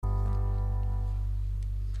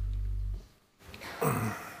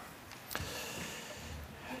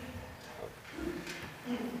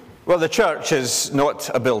Well, the church is not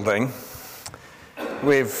a building.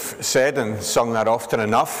 We've said and sung that often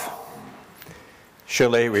enough.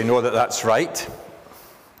 Surely we know that that's right.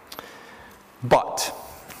 But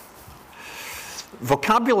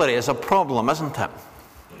vocabulary is a problem, isn't it?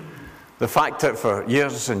 The fact that for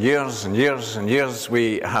years and years and years and years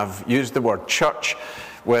we have used the word church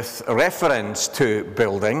with reference to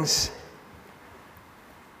buildings.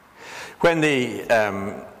 When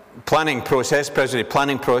the planning process,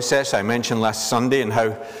 I mentioned last Sunday, and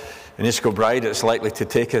how in East Kilbride it's likely to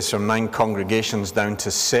take us from 9 congregations down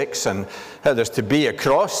to 6, and how there's to be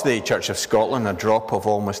across the Church of Scotland a drop of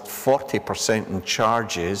almost 40% in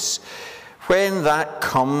charges. When that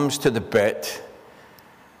comes to the bit,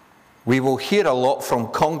 we will hear a lot from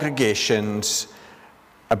congregations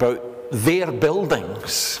about their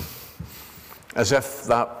buildings, as if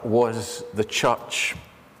that was the church.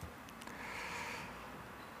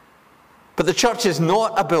 But the church is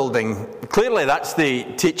not a building. Clearly, that's the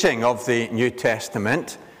teaching of the New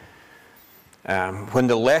Testament. When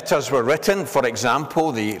the letters were written, for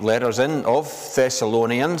example, the letters of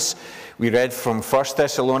Thessalonians, we read from 1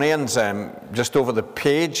 Thessalonians, just over the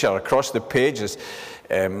page, or across the page, is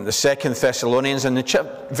the 2 Thessalonians. In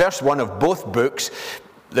verse 1 of both books,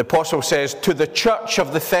 the apostle says, "To the church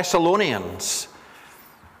of the Thessalonians."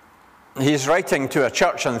 He's writing to a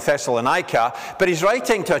church in Thessalonica, but he's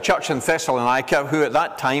writing to a church in Thessalonica who at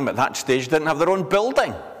that time, at that stage, didn't have their own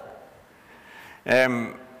building.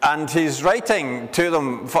 And he's writing to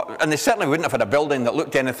them, and they certainly wouldn't have had a building that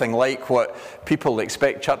looked anything like what people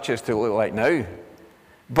expect churches to look like now.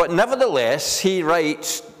 But nevertheless, he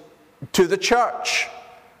writes to the church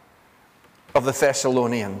of the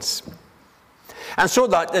Thessalonians. And so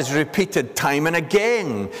that is repeated time and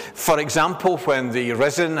again. For example, when the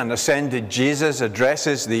risen and ascended Jesus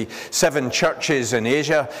addresses the 7 churches in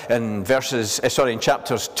Asia in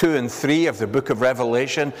chapters 2 and 3 of the book of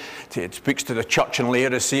Revelation, it speaks to the church in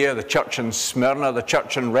Laodicea, the church in Smyrna, the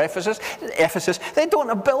church in Ephesus. They don't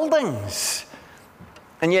have buildings.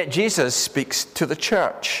 And yet Jesus speaks to the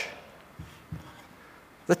church.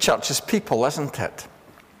 The church is people, isn't it?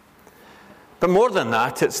 But more than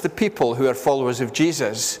that, it's the people who are followers of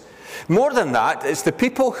Jesus. More than that, it's the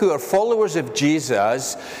people who are followers of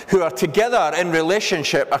Jesus who are together in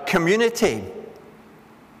relationship, a community.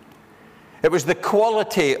 It was the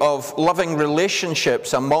quality of loving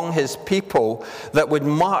relationships among his people that would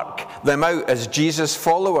mark them out as Jesus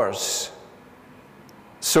followers.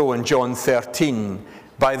 So in John 13,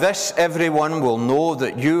 "By this everyone will know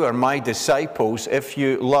that you are my disciples if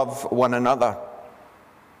you love one another."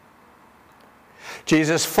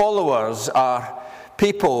 Jesus' followers are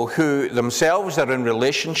people who themselves are in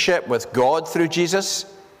relationship with God through Jesus,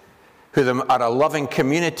 who are a loving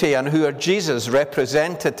community, and who are Jesus'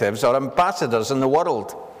 representatives or ambassadors in the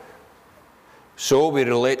world. So we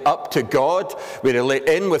relate up to God, we relate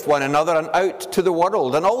in with one another, and out to the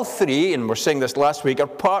world. And all three, and we're saying this last week, are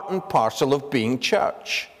part and parcel of being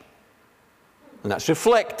church. And that's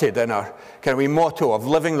reflected in our kind of motto of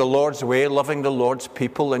living the Lord's way, loving the Lord's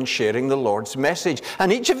people, and sharing the Lord's message.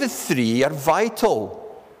 And each of the three are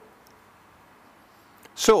vital.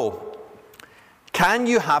 So, can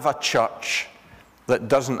you have a church that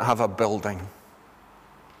doesn't have a building?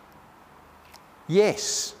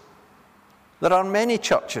 Yes. There are many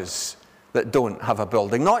churches that don't have a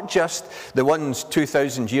building. Not just the ones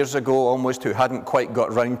 2,000 years ago almost who hadn't quite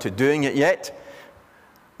got round to doing it yet.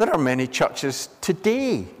 There are many churches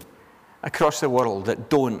today across the world that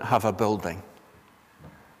don't have a building.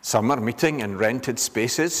 Some are meeting in rented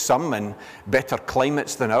spaces, some in better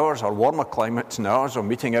climates than ours, or warmer climates than ours, or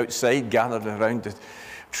meeting outside, gathered around a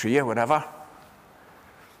tree or whatever.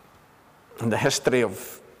 In the history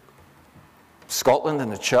of Scotland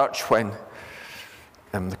and the church, when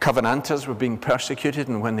the Covenanters were being persecuted,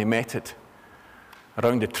 and when they met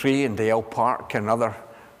around a tree in Dale Park and other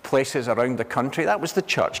places around the country, that was the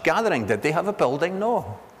church gathering. Did they have a building?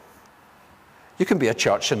 No. You can be a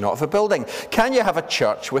church and not have a building. Can you have a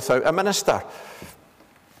church without a minister?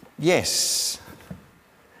 Yes.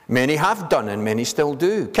 Many have done and many still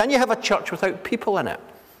do. Can you have a church without people in it?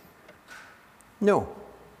 No.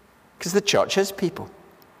 Because the church is people.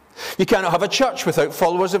 You cannot have a church without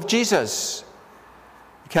followers of Jesus.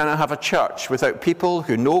 You cannot have a church without people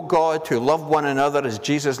who know God, who love one another as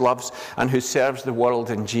Jesus loves, and who serves the world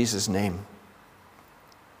in Jesus' name.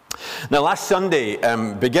 Now, last Sunday,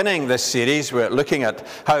 beginning this series, we're looking at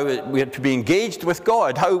how we are to be engaged with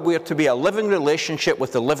God, how we are to be a living relationship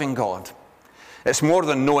with the living God. It's more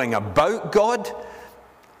than knowing about God.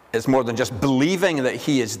 It's more than just believing that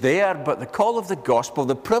he is there, but the call of the gospel,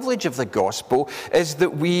 the privilege of the gospel, is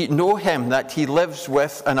that we know him, that he lives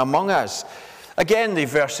with and among us. Again, the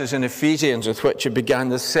verses in Ephesians with which it began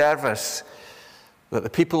the service, that the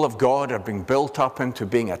people of God are being built up into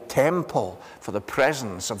being a temple for the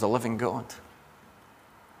presence of the living God.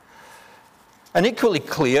 And equally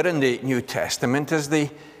clear in the New Testament is the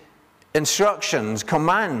instructions,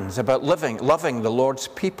 commands about loving the Lord's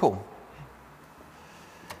people.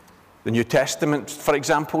 The New Testament, for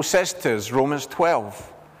example, says to us, Romans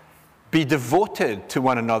 12, be devoted to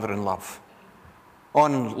one another in love.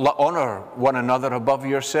 Honor one another above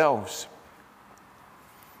yourselves.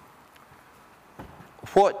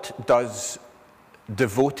 What does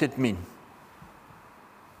devoted mean?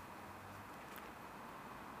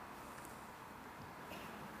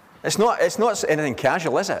 It's not anything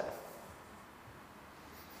casual, is it?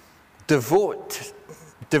 Devoted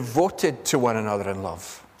to one another in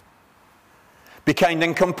love. Be kind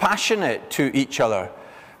and compassionate to each other,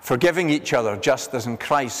 forgiving each other just as in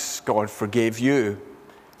Christ God forgave you,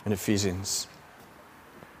 in Ephesians.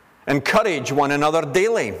 Encourage one another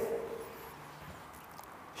daily,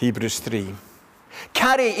 Hebrews 3.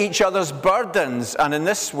 Carry each other's burdens, and in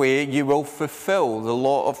this way you will fulfill the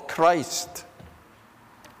law of Christ.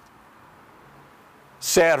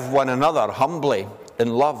 Serve one another humbly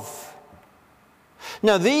in love.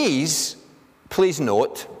 Now these, please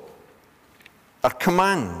note, are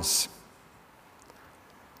commands.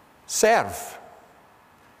 Serve,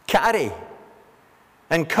 carry,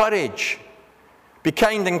 encourage, be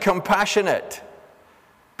kind and compassionate,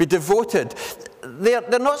 be devoted. They're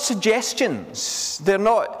not suggestions. They're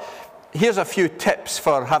not, here's a few tips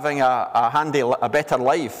for having a better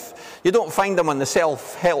life. You don't find them on the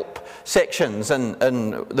self-help sections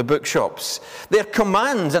in the bookshops. They're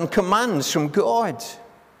commands and commands from God.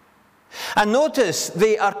 And notice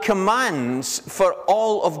they are commands for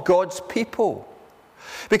all of God's people.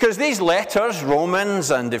 Because these letters,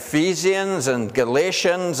 Romans and Ephesians and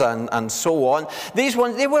Galatians and so on, these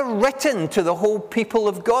ones, they were written to the whole people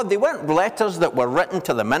of God. They weren't letters that were written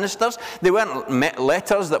to the ministers. They weren't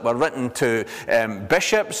letters that were written to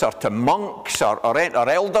bishops or to monks or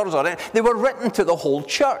elders. They were written to the whole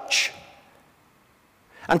church.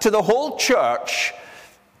 And to the whole church,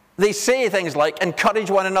 they say things like,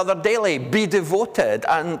 encourage one another daily, be devoted,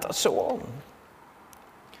 and so on.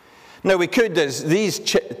 Now we could, as these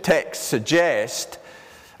texts suggest,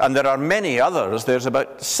 and there are many others, there's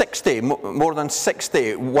about 60, more than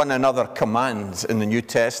 60 one another commands in the New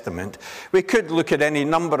Testament. We could look at any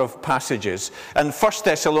number of passages. And 1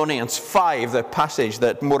 Thessalonians 5, the passage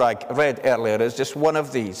that Morag read earlier, is just one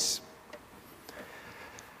of these.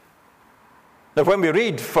 Now, when we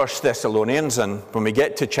read 1 Thessalonians, and when we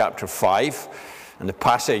get to chapter 5, and the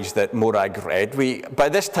passage that Morag read, we, by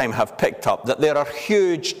this time, have picked up that there are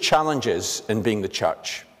huge challenges in being the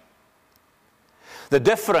church. The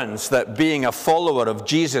difference that being a follower of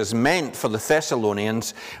Jesus meant for the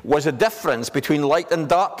Thessalonians was a difference between light and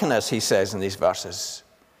darkness, he says in these verses.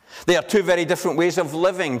 They are two very different ways of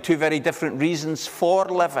living, two very different reasons for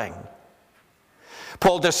living.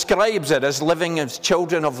 Paul describes it as living as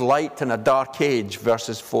children of light in a dark age,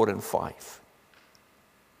 verses 4 and 5.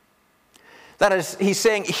 That is, he's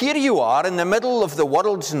saying, here you are in the middle of the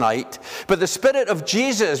world's night, but the Spirit of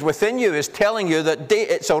Jesus within you is telling you that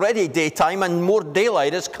it's already daytime and more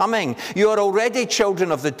daylight is coming. You are already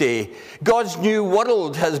children of the day. God's new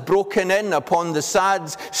world has broken in upon the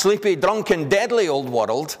sad, sleepy, drunken, deadly old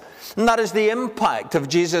world. And that is the impact of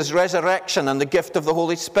Jesus' resurrection and the gift of the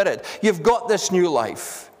Holy Spirit. You've got this new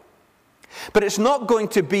life. But it's not going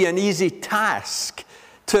to be an easy task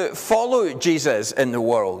to follow Jesus in the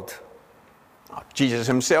world. Jesus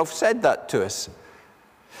himself said that to us.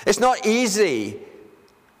 It's not easy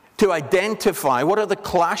to identify what are the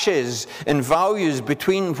clashes in values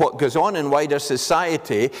between what goes on in wider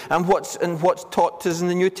society and what's taught to us in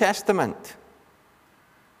the New Testament.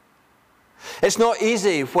 It's not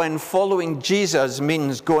easy when following Jesus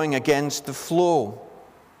means going against the flow.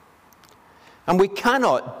 And we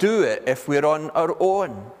cannot do it if we're on our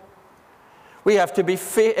own. We have to be,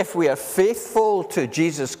 if we are faithful to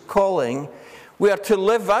Jesus' calling, we are to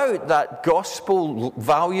live out that gospel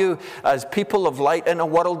value as people of light in a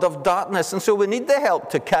world of darkness. And so we need the help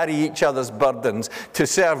to carry each other's burdens, to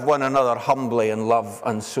serve one another humbly in love,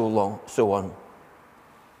 and so on.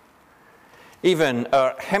 Even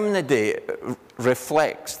our hymnody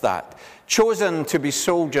reflects that. Chosen to be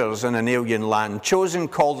soldiers in an alien land, chosen,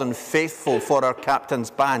 called, and faithful for our captain's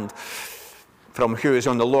band, from Who Is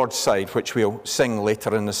on the Lord's Side, which we'll sing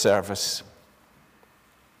later in the service.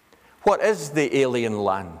 What is the alien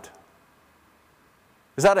land?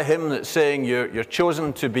 Is that a hymn that's saying you're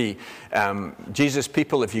chosen to be Jesus'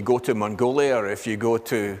 people if you go to Mongolia, or if you go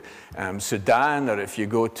to Sudan, or if you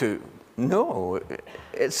go to... No,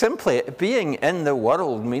 it's simply being in the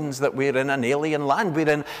world means that we're in an alien land. We're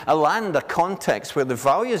in a land, a context where the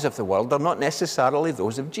values of the world are not necessarily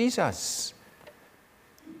those of Jesus.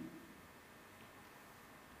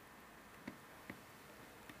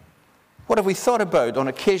 What have we thought about on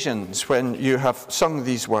occasions when you have sung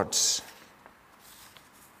these words?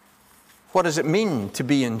 What does it mean to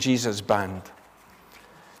be in Jesus' band?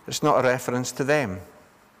 It's not a reference to them.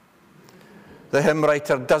 The hymn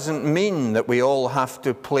writer doesn't mean that we all have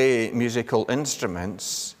to play musical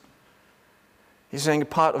instruments. He's saying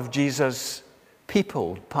part of Jesus'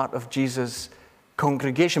 people, part of Jesus'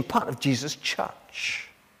 congregation, part of Jesus' church.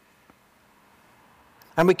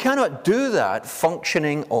 And we cannot do that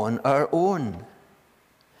functioning on our own.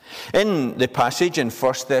 In the passage in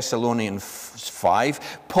 1 Thessalonians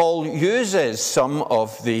 5, Paul uses some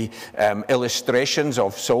of the illustrations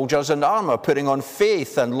of soldiers and armor, putting on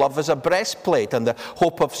faith and love as a breastplate and the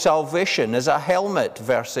hope of salvation as a helmet,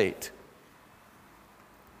 verse 8.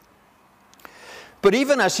 But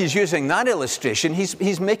even as he's using that illustration,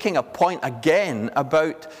 he's making a point again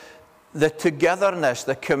about the togetherness,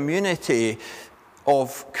 the community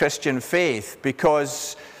of Christian faith,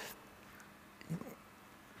 because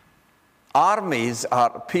armies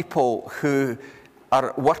are people who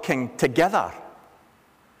are working together.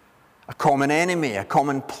 A common enemy, a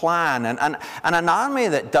common plan. And an army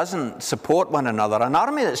that doesn't support one another, an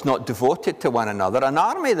army that's not devoted to one another, an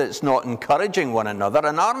army that's not encouraging one another,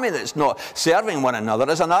 an army that's not serving one another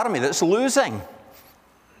is an army that's losing.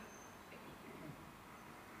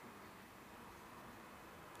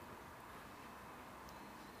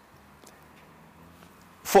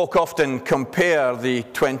 Folk often compare the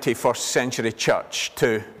 21st century church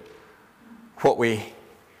to what we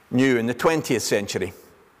knew in the 20th century.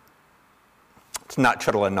 It's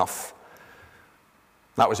natural enough.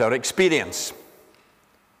 That was our experience.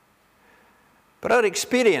 But our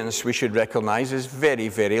experience, we should recognize, is very,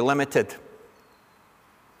 very limited.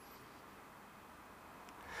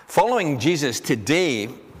 Following Jesus today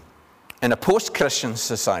in a post-Christian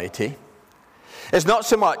society is not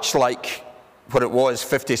so much like what it was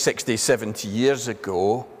 50, 60, 70 years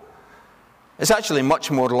ago. It's actually much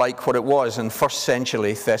more like what it was in first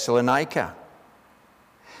century Thessalonica.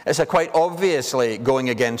 It's a quite obviously going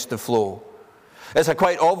against the flow. It's a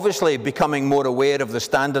quite obviously becoming more aware of the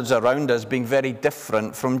standards around us being very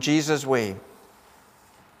different from Jesus' way.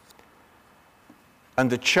 And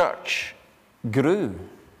the church grew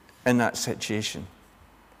in that situation.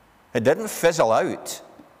 It didn't fizzle out.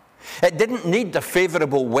 It didn't need a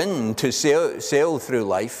favorable wind to sail through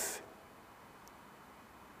life.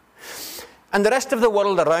 And the rest of the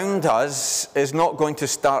world around us is not going to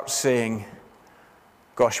start saying,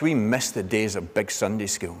 gosh, we miss the days of big Sunday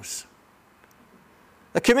schools.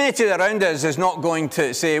 The community around us is not going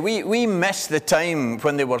to say, we miss the time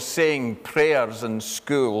when they were saying prayers in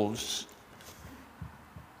schools.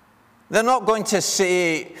 They're not going to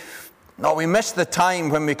say, no, we missed the time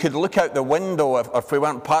when we could look out the window, if we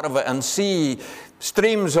weren't part of it, and see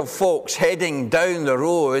streams of folks heading down the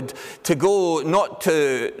road to go not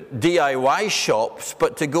to DIY shops,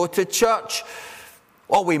 but to go to church.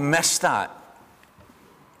 Oh, we missed that.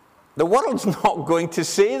 The world's not going to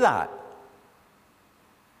say that.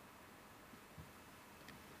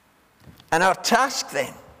 And our task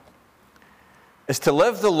then is to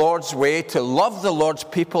live the Lord's way, to love the Lord's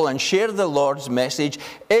people and share the Lord's message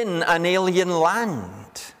in an alien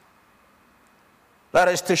land. That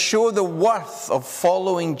is to show the worth of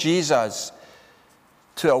following Jesus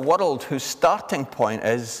to a world whose starting point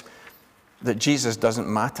is that Jesus doesn't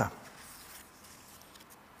matter.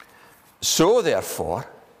 So, therefore,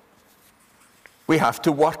 we have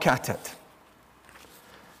to work at it.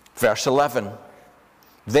 Verse 11.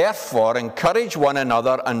 Therefore, encourage one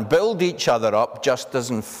another and build each other up, just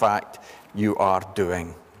as in fact you are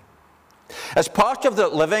doing. As part of the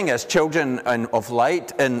living as children of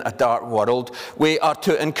light in a dark world, we are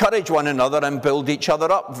to encourage one another and build each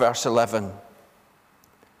other up, verse 11.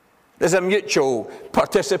 There's a mutual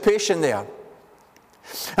participation there.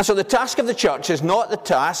 And so the task of the church is not the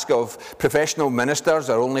task of professional ministers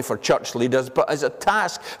or only for church leaders, but is a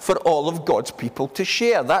task for all of God's people to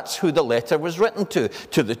share. That's who the letter was written to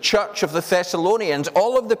the church of the Thessalonians,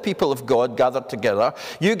 all of the people of God gathered together.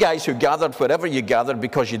 You guys who gathered wherever you gathered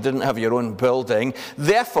because you didn't have your own building.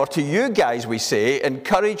 Therefore, to you guys we say,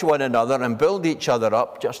 encourage one another and build each other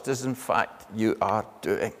up, just as in fact you are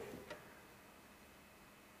doing.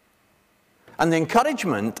 And the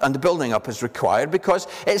encouragement and the building up is required because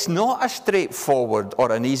it's not a straightforward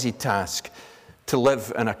or an easy task to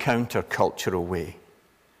live in a counter-cultural way.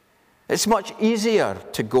 It's much easier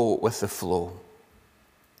to go with the flow.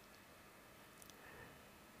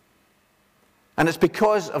 And it's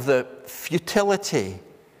because of the futility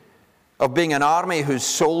of being an army whose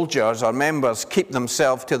soldiers or members keep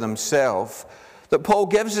themselves to themselves that Paul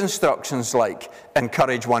gives instructions like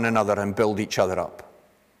encourage one another and build each other up.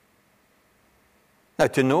 Now,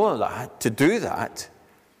 to know that, to do that,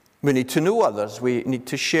 we need to know others. We need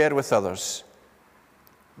to share with others.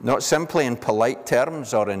 Not simply in polite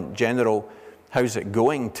terms or in general how's it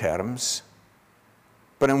going terms,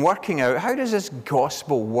 but in working out how does this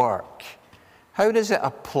gospel work? How does it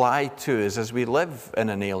apply to us as we live in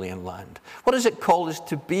an alien land? What does it call us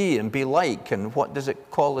to be and be like, and what does it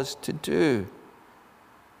call us to do?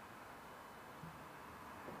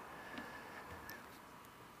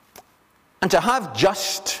 And to have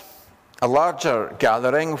just a larger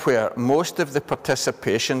gathering where most of the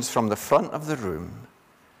participation's from the front of the room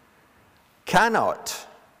cannot,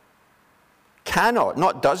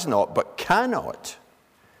 not does not, but cannot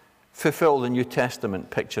fulfill the New Testament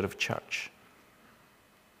picture of church.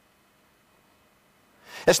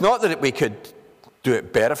 It's not that we could do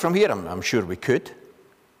it better from here. I'm sure we could.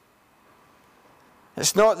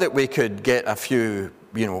 It's not that we could get a few,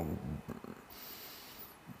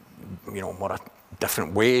 more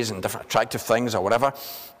different ways and different attractive things or whatever.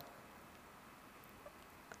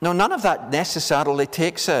 No, none of that necessarily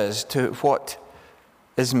takes us to what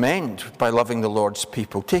is meant by loving the Lord's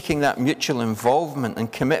people, taking that mutual involvement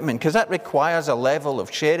and commitment, because that requires a level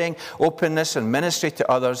of sharing, openness, and ministry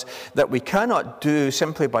to others that we cannot do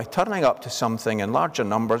simply by turning up to something in larger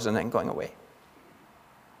numbers and then going away.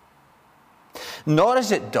 Nor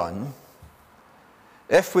is it done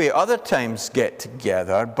if we other times get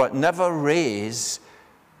together but never raise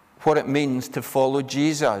what it means to follow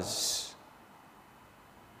Jesus.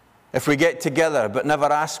 If we get together but never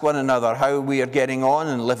ask one another how we are getting on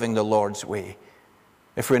in living the Lord's way.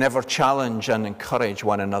 If we never challenge and encourage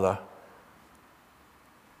one another.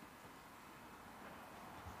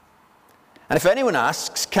 And if anyone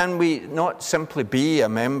asks, can we not simply be a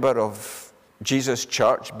member of Jesus'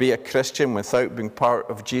 church, be a Christian without being part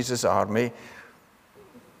of Jesus' army?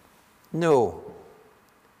 No.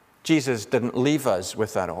 Jesus didn't leave us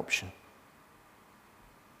with that option.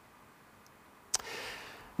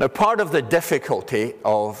 Now, part of the difficulty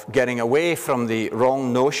of getting away from the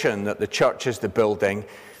wrong notion that the church is the building,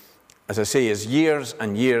 as I say, is years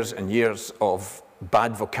and years and years of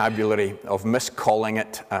bad vocabulary, of miscalling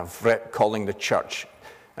it, of calling the church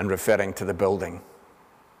and referring to the building.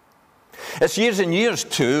 It's years and years,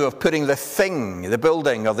 too, of putting the thing, the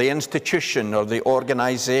building or the institution or the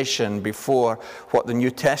organization before what the New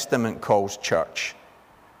Testament calls church,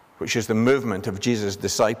 which is the movement of Jesus'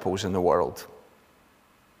 disciples in the world.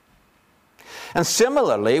 And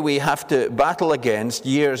similarly, we have to battle against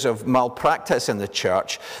years of malpractice in the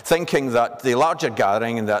church, thinking that the larger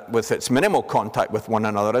gathering and that with its minimal contact with one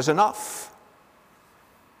another is enough.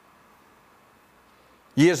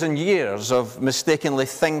 Years and years of mistakenly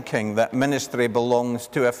thinking that ministry belongs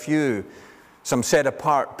to a few, some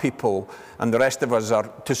set-apart people, and the rest of us are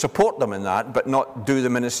to support them in that, but not do the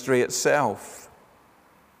ministry itself.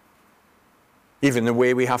 Even the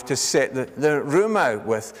way we have to set the room out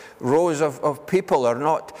with rows of people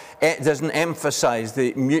doesn't emphasize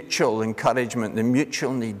the mutual encouragement, the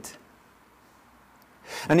mutual need.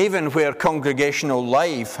 And even where congregational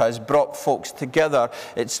life has brought folks together,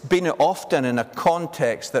 it's been often in a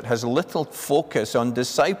context that has little focus on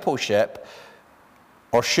discipleship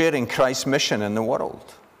or sharing Christ's mission in the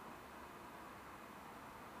world.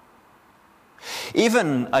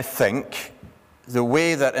 Even, I think, the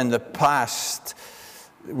way that in the past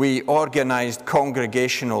we organized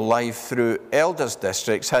congregational life through elders'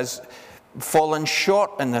 districts has fallen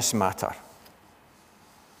short in this matter.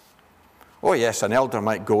 Oh yes, an elder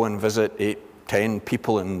might go and visit 8, 10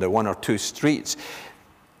 people in the 1 or 2 streets,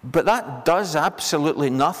 but that does absolutely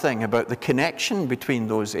nothing about the connection between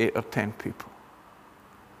those 8 or 10 people.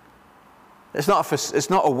 It's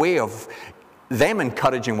not a way of them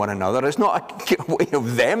encouraging one another. It's not a way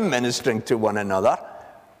of them ministering to one another.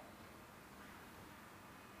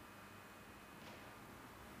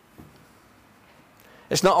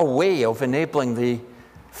 It's not a way of enabling the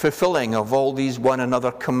fulfilling of all these one another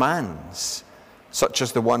commands, such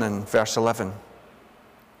as the one in verse 11.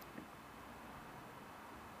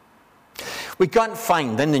 We can't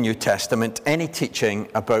find in the New Testament any teaching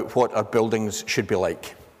about what our buildings should be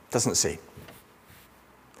like. It doesn't say.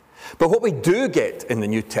 But what we do get in the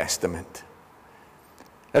New Testament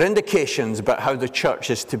are indications about how the church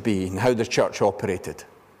is to be and how the church operated.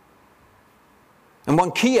 And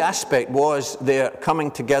one key aspect was their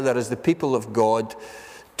coming together as the people of God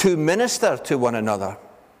to minister to one another.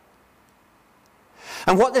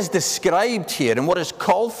 And what is described here and what is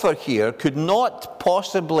called for here could not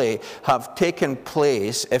possibly have taken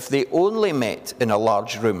place if they only met in a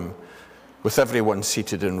large room with everyone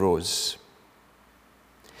seated in rows.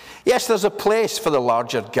 Yes, there's a place for the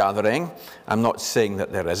larger gathering. I'm not saying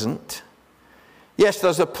that there isn't. Yes,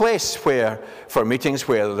 there's a place for meetings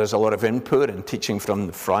where there's a lot of input and teaching from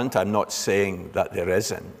the front. I'm not saying that there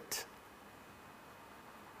isn't.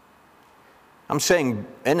 I'm saying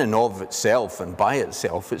in and of itself and by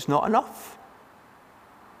itself, it's not enough.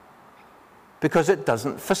 Because it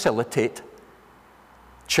doesn't facilitate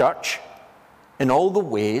church in all the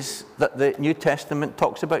ways that the New Testament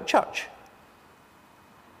talks about church.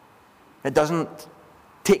 It doesn't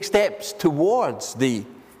take steps towards the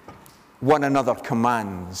one another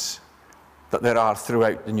commands that there are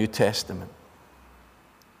throughout the New Testament.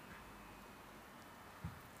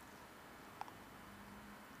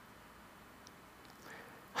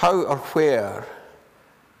 How or where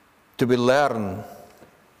do we learn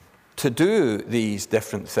to do these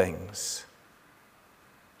different things?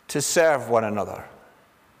 To serve one another,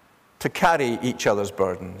 to carry each other's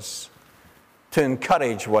burdens, to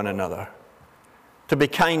encourage one another, to be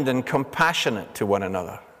kind and compassionate to one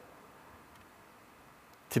another,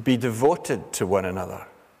 to be devoted to one another.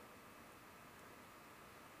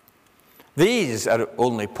 These are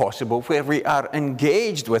only possible where we are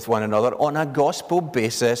engaged with one another on a gospel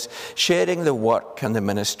basis, sharing the work and the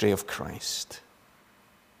ministry of Christ.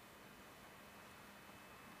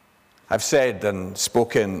 I've said and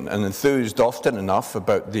spoken and enthused often enough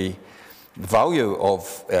about the value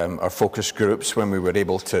of our focus groups when we were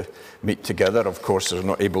able to meet together. Of course, we're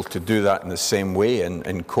not able to do that in the same way in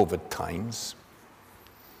COVID times.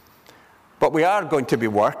 But we are going to be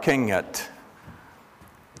working at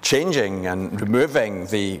changing and removing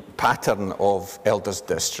the pattern of elders'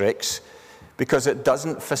 districts because it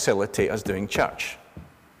doesn't facilitate us doing church.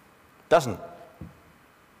 It doesn't.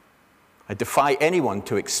 I defy anyone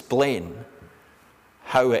to explain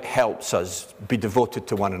how it helps us be devoted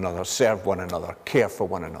to one another, serve one another, care for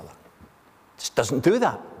one another. It just doesn't do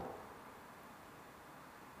that.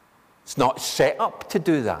 It's not set up to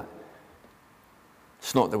do that.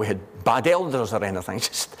 It's not that we had bad elders or anything.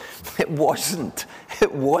 Just, it wasn't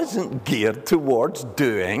geared towards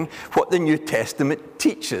doing what the New Testament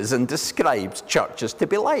teaches and describes churches to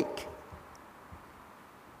be like.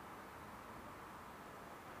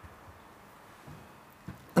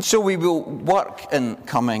 And so we will work in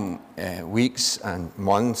coming weeks and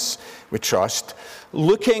months, we trust,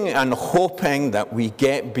 looking and hoping that we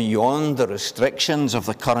get beyond the restrictions of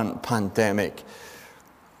the current pandemic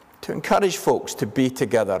to encourage folks to be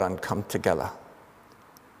together and come together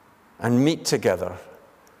and meet together,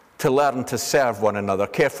 to learn to serve one another,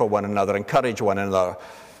 care for one another, encourage one another,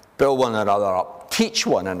 build one another up, teach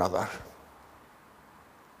one another.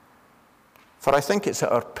 For I think it's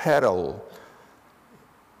at our peril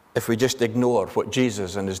if we just ignore what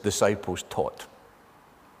Jesus and his disciples taught.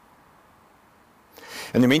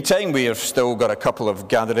 In the meantime, we have still got a couple of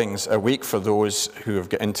gatherings a week for those who have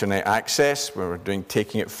got internet access, where we're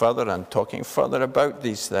taking it further and talking further about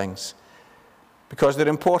these things. Because they're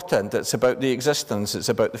important. It's about the existence. It's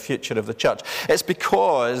about the future of the church. It's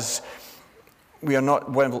because we are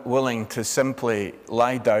not willing to simply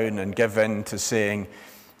lie down and give in to saying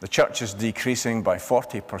the church is decreasing by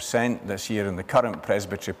 40% this year in the current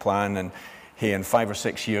presbytery plan, and hey, in 5 or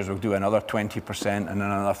 6 years we'll do another 20%, and in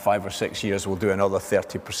another 5 or 6 years we'll do another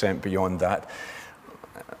 30% beyond that.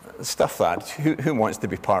 Stuff that. Who wants to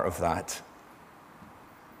be part of that?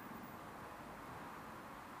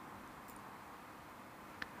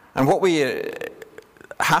 And what we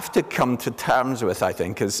have to come to terms with, I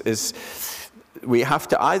think, is we have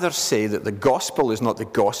to either say that the gospel is not the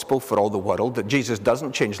gospel for all the world, that Jesus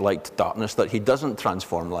doesn't change light to darkness, that he doesn't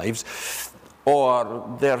transform lives,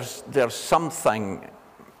 or there's something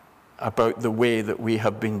about the way that we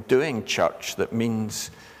have been doing church that means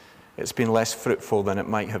it's been less fruitful than it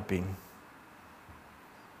might have been.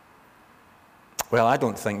 Well, I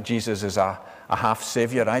don't think Jesus is a half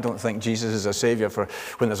saviour. I don't think Jesus is a saviour for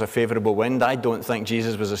when there's a favourable wind. I don't think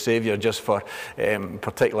Jesus was a saviour just for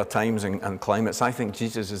particular times and climates. I think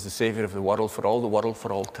Jesus is the saviour of the world, for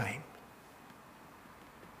all time.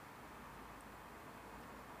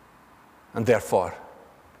 And therefore,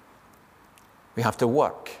 we have to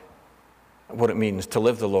work at what it means to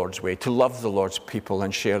live the Lord's way, to love the Lord's people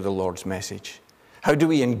and share the Lord's message. How do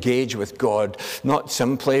we engage with God, not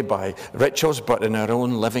simply by rituals, but in our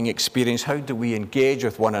own living experience? How do we engage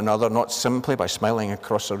with one another, not simply by smiling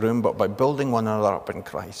across a room, but by building one another up in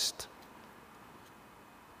Christ?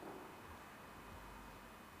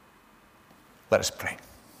 Let us pray.